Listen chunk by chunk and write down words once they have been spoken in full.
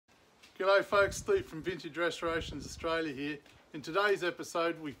G'day folks, Steve from Vintage Restorations Australia here. In today's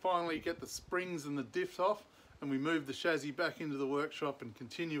episode we finally get the springs and the diffs off and we move the chassis back into the workshop and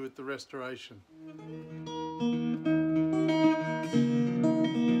continue with the restoration.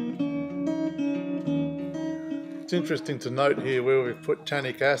 It's interesting to note here where we've put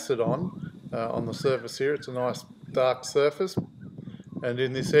tannic acid on the surface here. It's a nice dark surface. And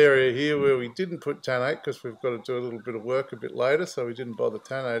in this area here where we didn't put tannate, because we've got to do a little bit of work a bit later, so we didn't bother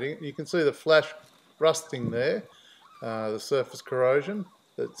tannating it, you can see the flash rusting there, the surface corrosion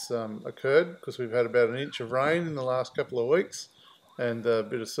that's occurred because we've had about an inch of rain in the last couple of weeks, and a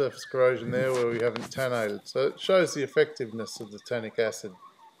bit of surface corrosion there where we haven't tannated. So it shows the effectiveness of the tannic acid.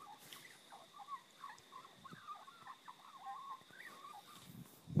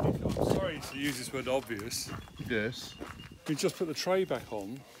 I'm sorry to use this word obvious. Yes. We just put the tray back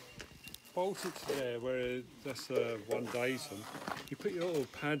on, bolt it to there where that's one datum. You put your little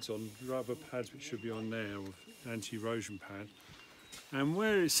pads on, rubber pads which should be on there, with anti-erosion pad. And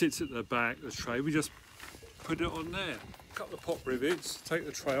where it sits at the back, the tray, we just put it on there. Cut the pop rivets, take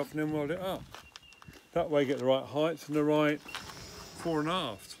the tray off and then roll it up. That way you get the right height and the right fore and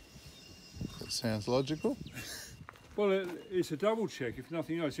aft. That sounds logical. Well, it's a double check if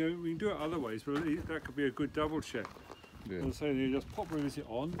nothing else. You know, we can do it other ways, but that could be a good double check. Yeah. And so you just pop rivet it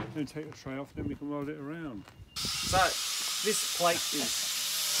on, then take the tray off, and then we can roll it around. So this plate is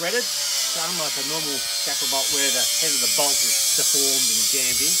threaded, so unlike a normal shackle bolt where the head of the bolt is deformed and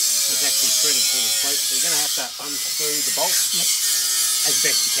jammed in, it's actually threaded through the plate. So you're going to have to unscrew the bolt as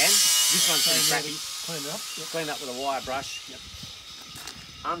best you can. This one's pretty crappy. Clean it up. Clean up with a wire brush.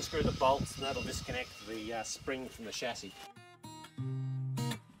 Unscrew the bolts and that'll disconnect the spring from the chassis.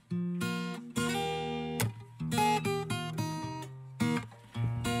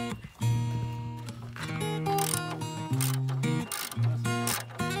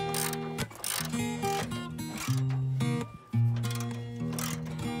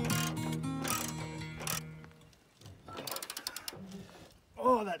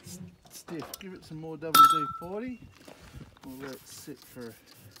 Oh, that's stiff. Give it some more WD-40. We'll let it sit for a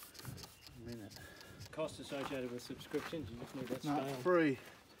minute. Cost associated with subscriptions, you just need that No, scale. free.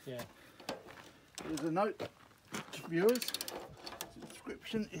 Yeah. There's a note to viewers.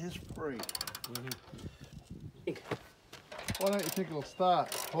 Subscription is free. Why don't you think it'll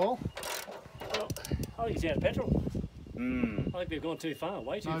start, Paul? Well, I think it's out of petrol. I think they've gone too far,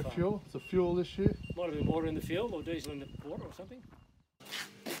 way too far. No fuel. It's a fuel issue. Might have been water in the fuel or diesel in the water or something.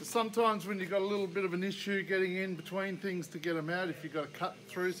 So sometimes when you've got a little bit of an issue getting in between things to get them out, if you've got to cut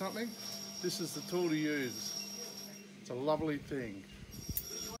through something, this is the tool to use. It's a lovely thing.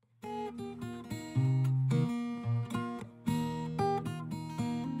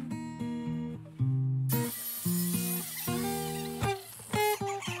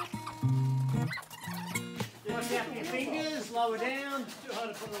 Watch out for your fingers, lower down. It's too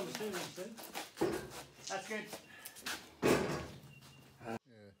hard to put on the ceiling, That's good.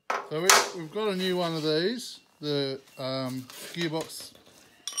 So we've got a new one of these, the gearbox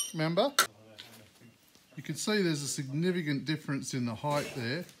member. You can see there's a significant difference in the height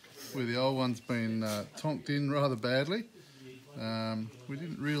there, where the old one's been tonked in rather badly. We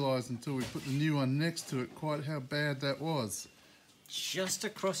didn't realise until we put the new one next to it quite how bad that was. Just a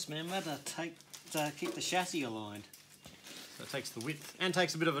cross member to keep the chassis aligned. So it takes the width and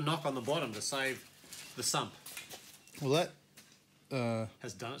takes a bit of a knock on the bottom to save the sump. Well, that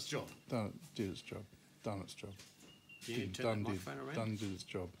Has done its job. did its job. Done its job. Done did its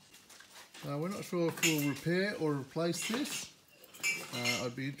job. We're not sure if we'll repair or replace this.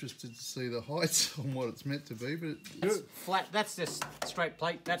 I'd be interested to see the heights on what it's meant to be, but That's flat. That's just straight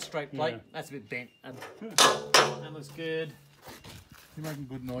plate. That's straight plate. Yeah. That's a bit bent. That looks good. you're making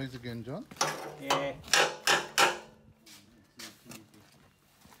good noise again, John. Yeah.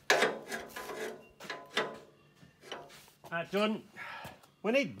 Jordan,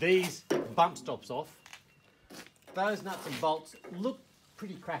 we need these bump stops off. Those nuts and bolts look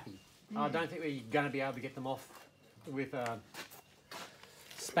pretty crappy. I don't think we're going to be able to get them off with a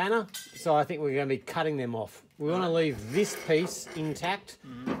spanner, so I think we're going to be cutting them off. We want to leave this piece intact,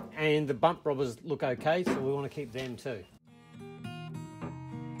 and the bump robbers look okay, so we want to keep them too.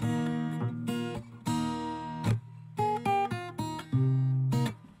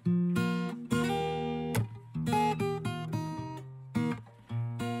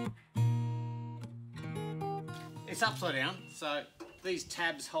 It's upside down, so these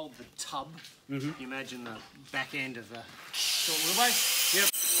tabs hold the tub. You imagine the back end of the short wheelbase. Yep.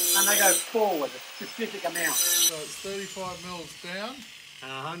 And they go forward a specific amount. So it's 35 mils down.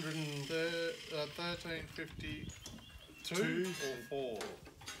 And 100 and 1352 or 4.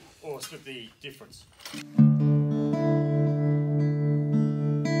 or split the difference.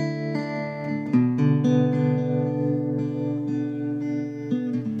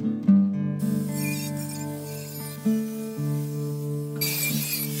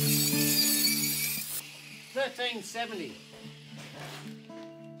 $13.70.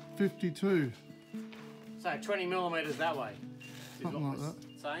 52. So 20 millimetres that way. Is Something what like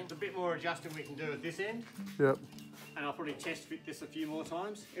we're saying. A bit more adjusting we can do at this end. Yep. And I'll probably test fit this a few more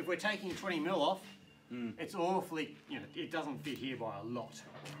times. If we're taking 20 mil off, it's awfully, you know, it doesn't fit here by a lot.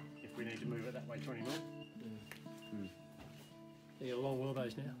 If we need to move it that way 20 mil. You got a long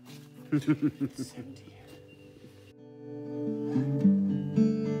wheelbase now. 70.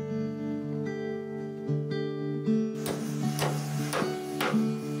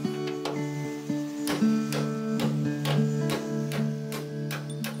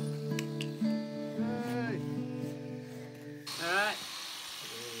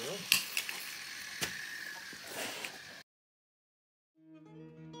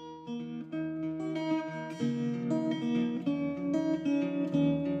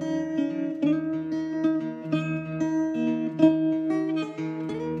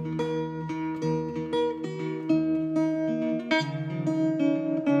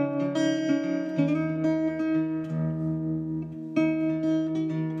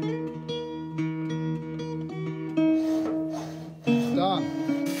 Done.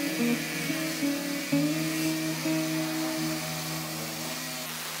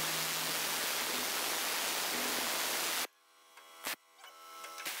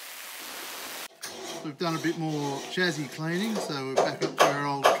 We've done a bit more chassis cleaning, so we're back up to our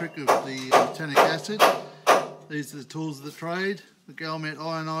old trick of the tannic acid. These are the tools of the trade: the Galmet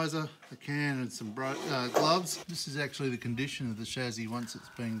ionizer, a can and some gloves. This is actually the condition of the chassis once it's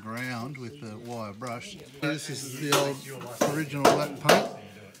been ground with a wire brush. This is the old original black paint.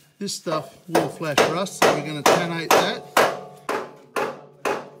 This stuff will flash rust, so we're going to tannate that. Try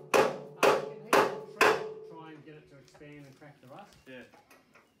and get it to expand and crack the rust.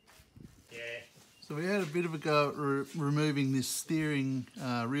 Yeah. So we had a bit of a go at removing this steering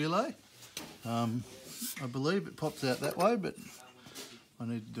relay. I believe it pops out that way, but I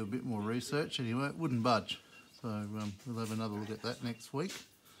need to do a bit more research. Anyway, it wouldn't budge. So we'll have another look at that next week.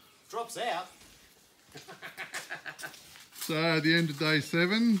 Drops out. So at the end of day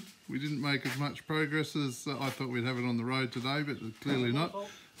 7, we didn't make as much progress as I thought we'd have it on the road today, but clearly not.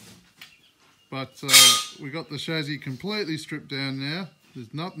 But we got the chassis completely stripped down now.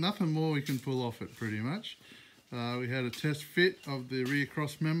 There's nothing more we can pull off it pretty much. We had a test fit of the rear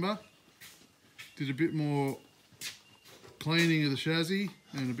cross member. Did a bit more cleaning of the chassis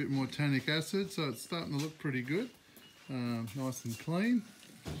and a bit more tannic acid, so it's starting to look pretty good. Nice and clean.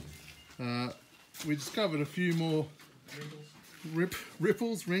 We discovered a few more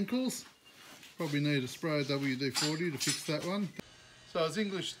wrinkles. Probably need a spray WD-40 to fix that one. So as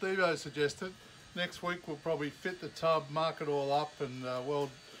English Stevo suggested, next week we'll probably fit the tub, mark it all up and weld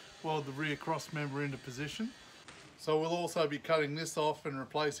the rear cross member into position. So we'll also be cutting this off and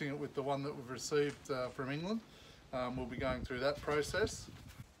replacing it with the one that we've received from England. We'll be going through that process.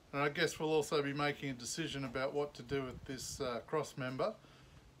 And I guess we'll also be making a decision about what to do with this cross member.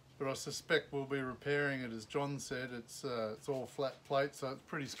 But I suspect we'll be repairing it, as John said. It's all flat plate, so it's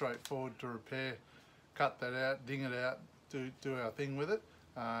pretty straightforward to repair. Cut that out, ding it out, do our thing with it,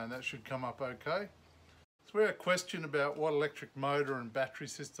 and that should come up okay. So we had a question about what electric motor and battery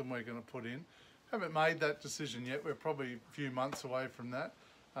system we're going to put in. Haven't made that decision yet. We're probably a few months away from that.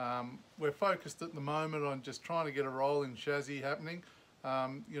 We're focused at the moment on just trying to get a rolling chassis happening.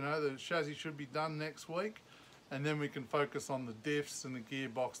 You know, the chassis should be done next week, and then we can focus on the diffs and the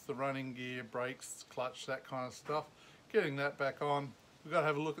gearbox, the running gear, brakes, clutch, that kind of stuff. Getting that back on. We've got to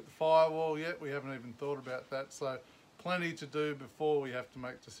have a look at the firewall yet. We haven't even thought about that. So plenty to do before we have to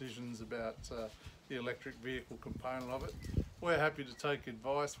make decisions about the electric vehicle component of it. We're happy to take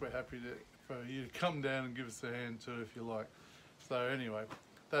advice. We're happy for you to come down and give us a hand too if you like. So anyway,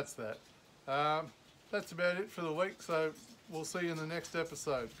 that's that. That's about it for the week. So we'll see you in the next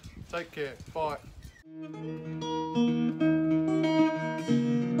episode. Take care. Bye.